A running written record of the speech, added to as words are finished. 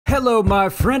Hello my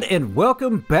friend and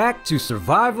welcome back to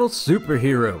Survival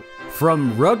Superhero.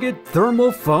 From rugged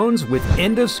thermal phones with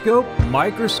endoscope,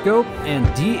 microscope, and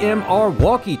DMR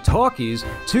walkie-talkies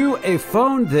to a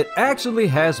phone that actually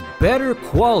has better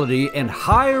quality and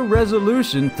higher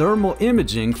resolution thermal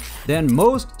imaging than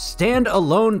most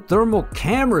standalone thermal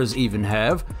cameras even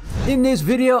have, in this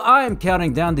video I am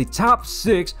counting down the top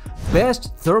 6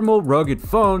 best thermal rugged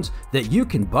phones that you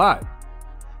can buy.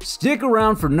 Stick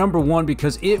around for number 1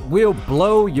 because it will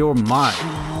blow your mind.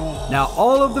 Now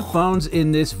all of the phones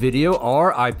in this video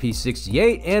are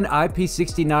IP68 and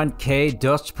IP69K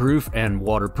dustproof and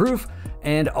waterproof,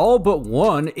 and all but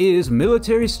one is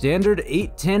military standard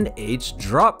 810H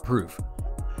drop-proof.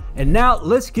 And now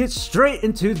let's get straight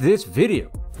into this video.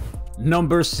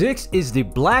 Number 6 is the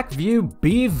Blackview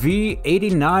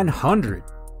BV8900.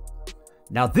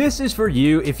 Now this is for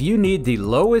you if you need the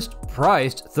lowest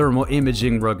priced thermal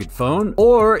imaging rugged phone,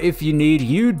 or if you need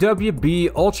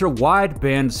UWB ultra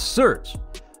wideband search.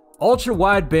 Ultra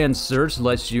wideband search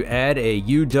lets you add a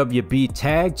UWB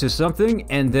tag to something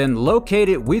and then locate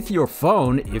it with your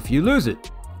phone if you lose it.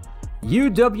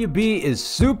 UWB is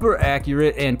super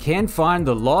accurate and can find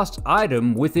the lost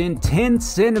item within 10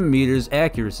 centimeters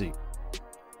accuracy.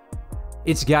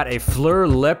 It's got a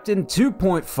FLIR-Lepton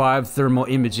 2.5 thermal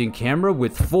imaging camera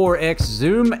with 4x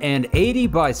zoom and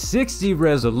 80x60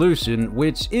 resolution,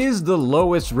 which is the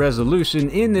lowest resolution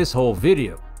in this whole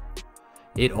video.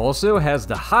 It also has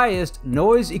the highest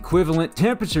noise equivalent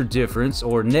temperature difference,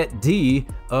 or net-D,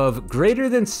 of greater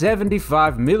than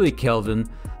 75 millikelvin,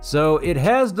 so it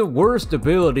has the worst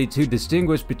ability to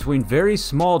distinguish between very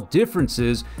small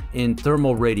differences in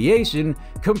thermal radiation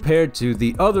compared to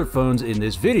the other phones in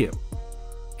this video.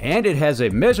 And it has a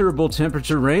measurable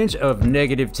temperature range of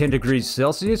negative 10 degrees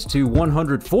Celsius to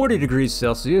 140 degrees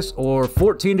Celsius, or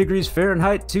 14 degrees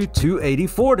Fahrenheit to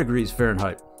 284 degrees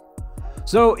Fahrenheit.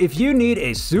 So if you need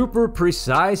a super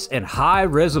precise and high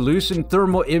resolution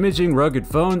thermal imaging rugged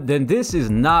phone, then this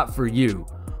is not for you.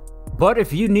 But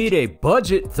if you need a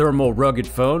budget thermal rugged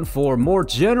phone for more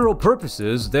general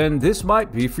purposes, then this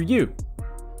might be for you.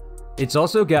 It's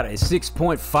also got a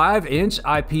 6.5-inch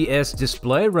IPS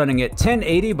display running at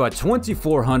 1080 by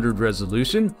 2400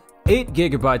 resolution, 8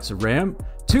 GB of RAM,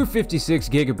 256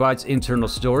 GB internal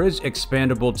storage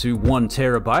expandable to 1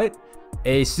 TB,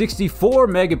 a 64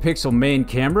 megapixel main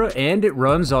camera, and it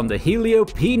runs on the Helio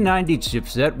P90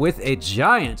 chipset with a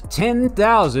giant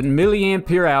 10,000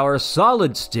 mAh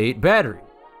solid-state battery.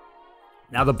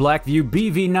 Now the Blackview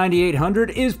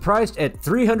BV8900 is priced at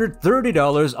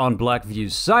 $330 on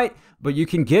Blackview's site, but you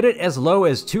can get it as low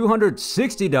as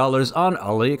 $260 on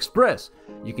AliExpress.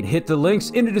 You can hit the links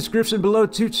in the description below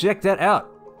to check that out.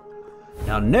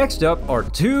 Now next up are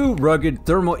two rugged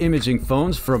thermal imaging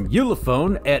phones from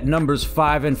Ulefone. At numbers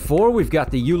 5 and 4 we've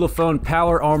got the Ulefone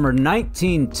Power Armor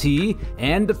 19T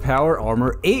and the Power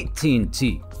Armor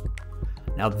 18T.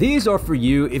 Now these are for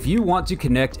you if you want to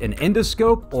connect an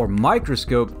endoscope or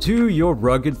microscope to your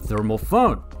rugged thermal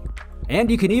phone. And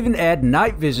you can even add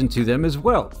night vision to them as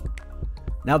well.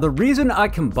 Now the reason I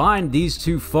combined these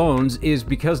two phones is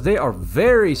because they are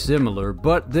very similar,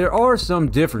 but there are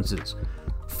some differences.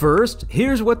 First,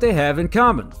 here's what they have in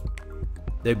common.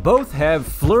 They both have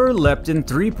FLIR-Lepton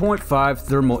 3.5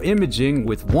 thermal imaging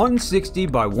with 160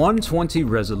 by 120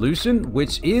 resolution,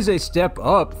 which is a step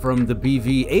up from the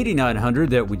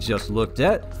BV8900 that we just looked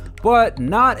at, but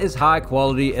not as high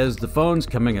quality as the phones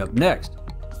coming up next.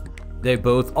 They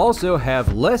both also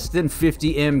have less than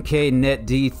 50 mK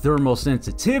net-D thermal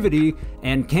sensitivity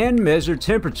and can measure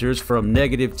temperatures from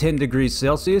negative 10 degrees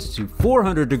Celsius to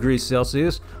 400 degrees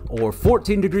Celsius, or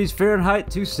 14 degrees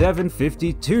Fahrenheit to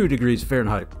 752 degrees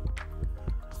Fahrenheit.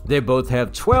 They both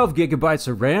have 12 GB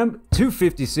of RAM,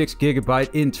 256 GB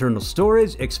internal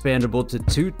storage expandable to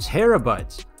 2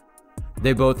 TB.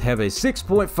 They both have a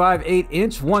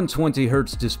 6.58-inch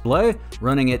 120Hz display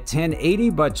running at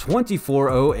 1080 by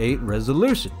 2408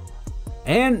 resolution.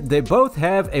 And they both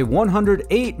have a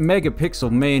 108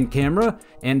 megapixel main camera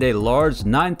and a large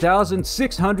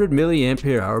 9600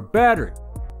 mAh battery.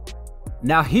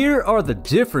 Now here are the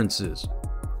differences.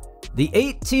 The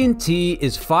 18T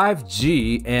is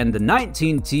 5G and the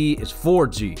 19T is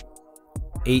 4G.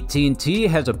 18T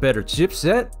has a better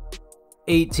chipset.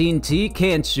 18T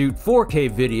can shoot 4K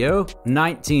video,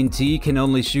 19T can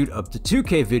only shoot up to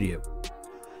 2K video.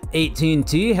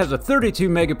 18T has a 32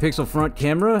 megapixel front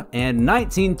camera and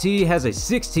 19T has a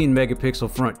 16 megapixel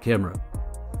front camera.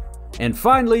 And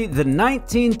finally, the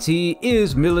 19T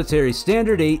is military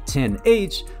standard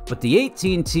 810H, but the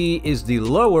 18T is the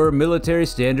lower military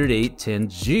standard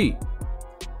 810G.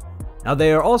 Now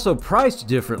they are also priced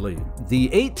differently. The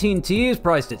 18T is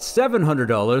priced at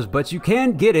 $700, but you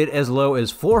can get it as low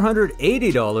as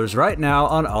 $480 right now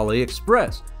on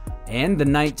AliExpress. And the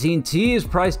 19T is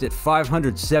priced at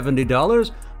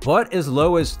 $570, but as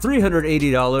low as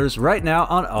 $380 right now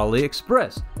on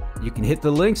AliExpress. You can hit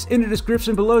the links in the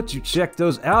description below to check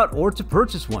those out or to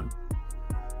purchase one.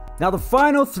 Now the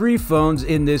final three phones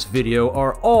in this video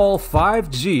are all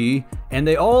 5G, and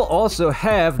they all also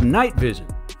have night vision.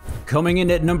 Coming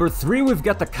in at number 3, we've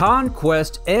got the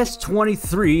Conquest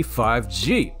S23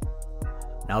 5G.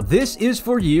 Now this is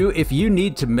for you if you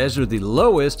need to measure the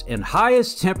lowest and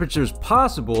highest temperatures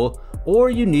possible, or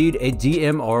you need a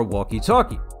DMR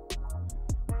walkie-talkie.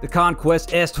 The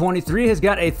Conquest S23 has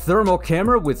got a thermal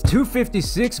camera with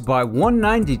 256 by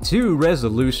 192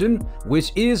 resolution,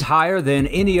 which is higher than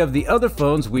any of the other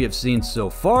phones we have seen so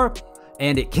far,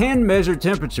 and it can measure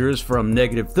temperatures from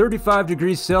 -35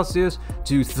 degrees Celsius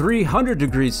to 300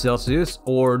 degrees Celsius,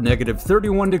 or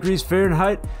 -31 degrees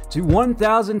Fahrenheit to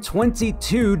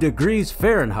 1022 degrees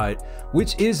Fahrenheit,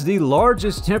 which is the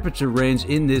largest temperature range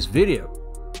in this video.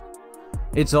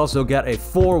 It's also got a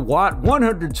 4-watt,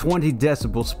 120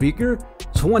 decibel speaker,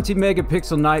 20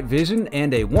 megapixel night vision,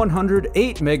 and a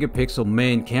 108 megapixel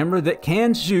main camera that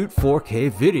can shoot 4K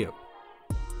video.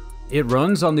 It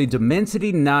runs on the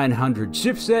Dimensity 900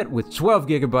 chipset with 12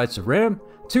 gigabytes of RAM,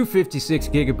 256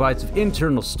 gigabytes of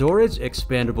internal storage,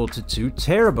 expandable to 2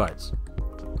 terabytes.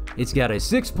 It's got a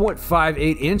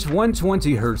 6.58-inch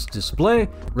 120Hz display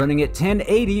running at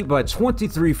 1080 by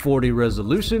 2340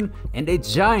 resolution and a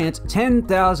giant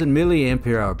 10,000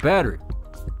 mAh battery.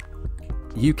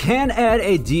 You can add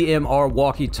a DMR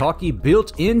walkie-talkie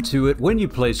built into it when you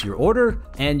place your order,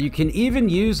 and you can even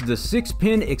use the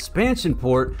 6-pin expansion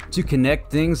port to connect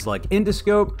things like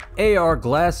endoscope, AR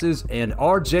glasses, and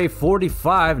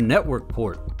RJ45 network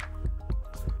port.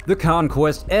 The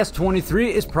Conquest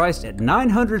S23 is priced at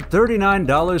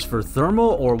 $939 for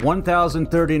thermal or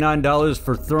 $1,039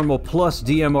 for thermal plus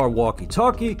DMR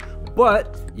walkie-talkie,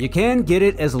 but you can get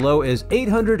it as low as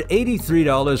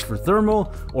 $883 for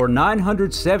thermal or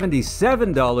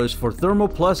 $977 for thermal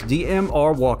plus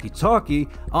DMR walkie-talkie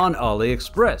on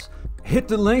AliExpress. Hit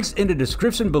the links in the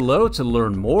description below to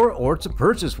learn more or to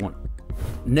purchase one.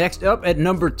 Next up at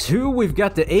number 2, we've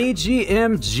got the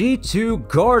AGM G2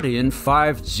 Guardian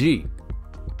 5G.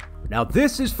 Now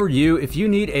this is for you if you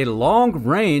need a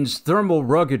long-range thermal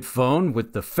rugged phone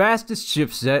with the fastest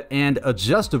chipset and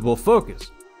adjustable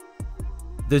focus.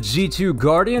 The G2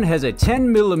 Guardian has a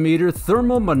 10mm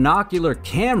thermal monocular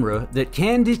camera that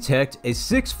can detect a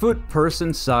 6-foot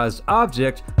person-sized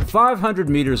object 500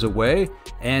 meters away,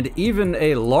 and even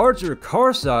a larger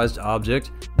car-sized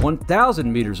object 1,000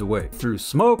 meters away through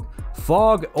smoke,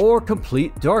 fog, or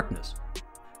complete darkness.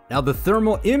 Now the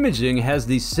thermal imaging has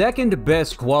the second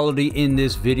best quality in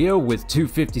this video with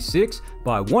 256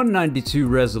 by 192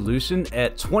 resolution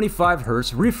at 25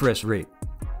 Hz refresh rate.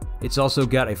 It's also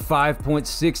got a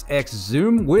 5.6x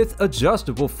zoom with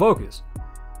adjustable focus.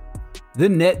 The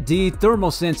net-D thermal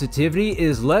sensitivity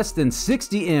is less than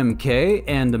 60 mK,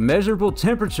 and the measurable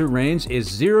temperature range is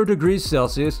 0 degrees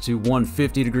Celsius to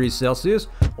 150 degrees Celsius,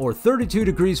 or 32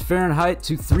 degrees Fahrenheit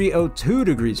to 302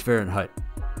 degrees Fahrenheit.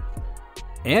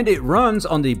 And it runs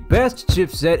on the best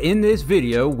chipset in this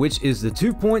video, which is the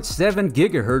 2.7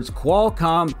 GHz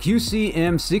Qualcomm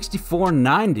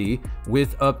QCM6490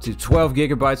 with up to 12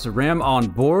 GB of RAM on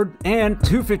board and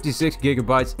 256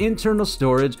 GB internal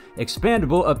storage,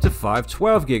 expandable up to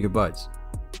 512 GB.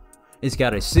 It's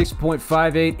got a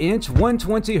 6.58-inch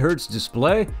 120Hz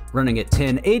display running at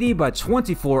 1080 by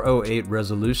 2408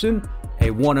 resolution, a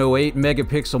 108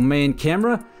 megapixel main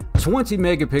camera, 20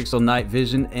 megapixel night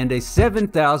vision, and a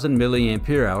 7,000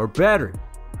 mAh battery.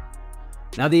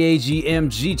 Now the AGM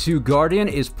G2 Guardian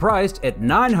is priced at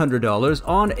 $900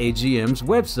 on AGM's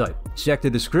website. Check the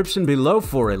description below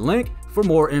for a link for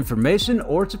more information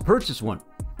or to purchase one.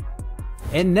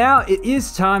 And now it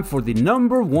is time for the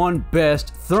 #1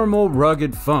 best thermal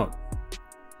rugged phone.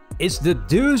 It's the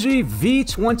Doogee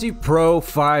V20 Pro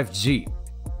 5G.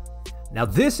 Now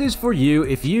this is for you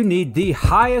if you need the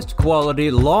highest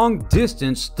quality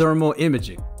long-distance thermal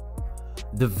imaging.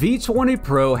 The V20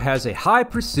 Pro has a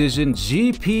high-precision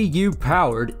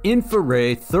GPU-powered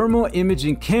infrared thermal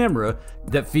imaging camera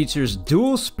that features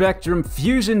dual-spectrum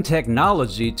fusion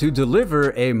technology to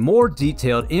deliver a more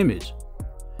detailed image.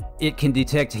 It can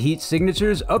detect heat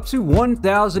signatures up to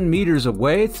 1,000 meters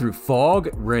away through fog,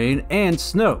 rain, and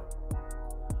snow.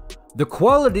 The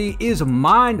quality is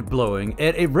mind-blowing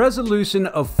at a resolution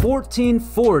of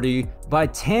 1440 by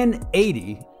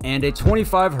 1080 and a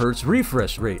 25 Hz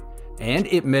refresh rate, and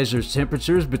it measures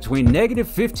temperatures between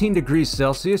 -15 degrees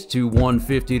Celsius to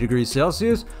 150 degrees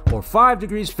Celsius or 5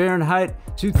 degrees Fahrenheit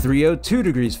to 302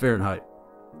 degrees Fahrenheit.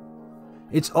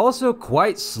 It's also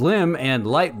quite slim and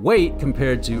lightweight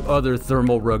compared to other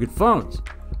thermal rugged phones.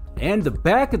 And the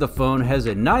back of the phone has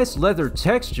a nice leather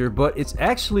texture, but it's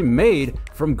actually made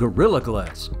from Gorilla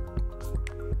Glass.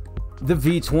 The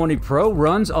V20 Pro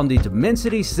runs on the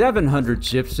Dimensity 700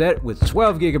 chipset with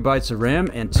 12 GB of RAM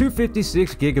and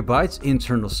 256 GB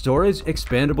internal storage,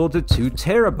 expandable to 2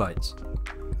 TB.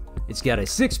 It's got a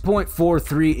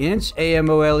 6.43-inch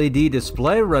AMO LED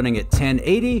display running at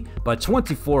 1080 by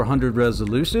 2400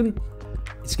 resolution.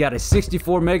 It's got a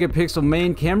 64 megapixel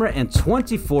main camera and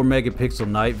 24 megapixel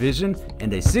night vision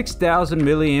and a 6000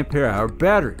 mAh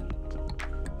battery.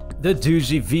 The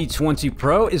Doogee V20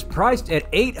 Pro is priced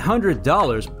at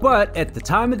 $800, but at the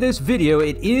time of this video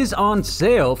it is on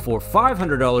sale for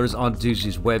 $500 on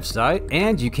Doogee's website,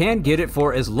 and you can get it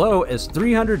for as low as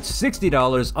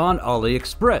 $360 on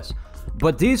AliExpress.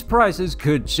 But these prices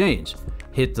could change.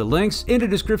 Hit the links in the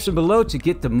description below to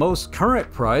get the most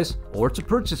current price or to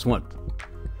purchase one.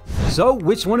 So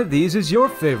which one of these is your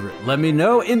favorite? Let me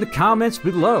know in the comments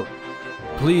below.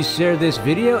 Please share this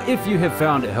video if you have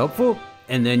found it helpful,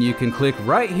 and then you can click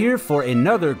right here for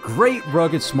another great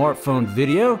rugged smartphone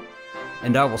video,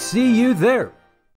 and I will see you there.